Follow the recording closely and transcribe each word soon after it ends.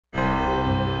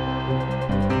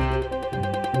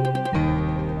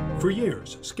For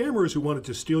years, scammers who wanted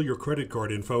to steal your credit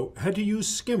card info had to use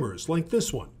skimmers like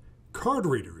this one, card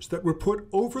readers that were put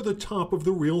over the top of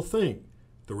the real thing.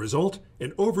 The result?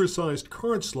 An oversized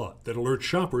card slot that alert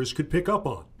shoppers could pick up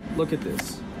on. Look at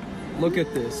this. Look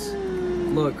at this.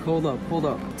 Look, hold up, hold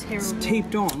up. Terrible. It's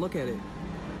taped on, look at it.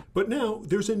 But now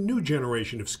there's a new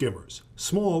generation of skimmers,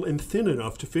 small and thin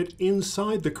enough to fit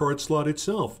inside the card slot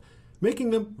itself,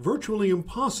 making them virtually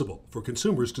impossible for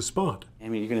consumers to spot. I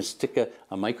mean, you're going to stick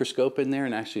a microscope in there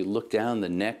and actually look down the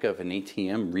neck of an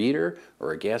ATM reader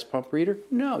or a gas pump reader?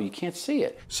 No, you can't see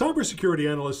it.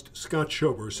 Cybersecurity analyst Scott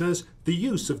Schober says the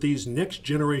use of these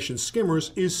next-generation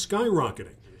skimmers is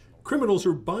skyrocketing. Criminals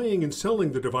are buying and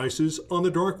selling the devices on the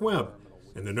dark web,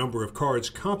 and the number of cards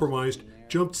compromised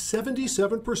jumped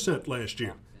 77% last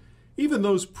year. Even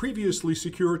those previously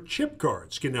secure chip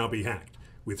cards can now be hacked,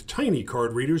 with tiny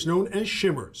card readers known as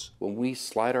shimmers. When we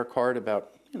slide our card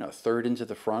about a third into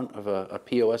the front of a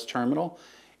POS terminal,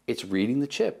 it's reading the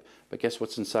chip. But guess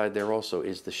what's inside there also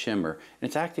is the shimmer. And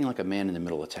it's acting like a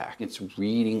man-in-the-middle attack. It's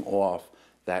reading off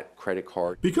that credit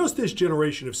card. Because this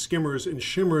generation of skimmers and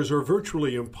shimmers are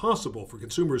virtually impossible for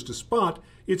consumers to spot,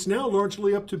 it's now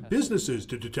largely up to businesses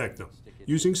to detect them,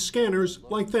 using scanners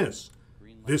like this.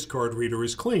 This card reader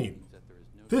is clean.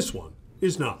 This one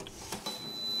is not.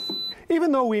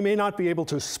 Even though we may not be able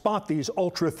to spot these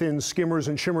ultra-thin skimmers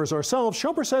and shimmers ourselves,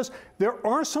 Schober says there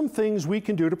are some things we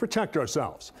can do to protect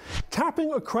ourselves.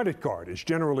 Tapping a credit card is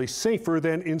generally safer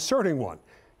than inserting one.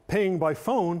 Paying by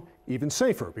phone, even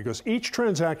safer, because each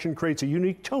transaction creates a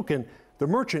unique token. The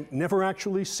merchant never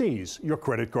actually sees your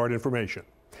credit card information.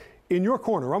 In your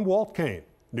corner, I'm Walt Kane,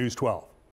 News 12.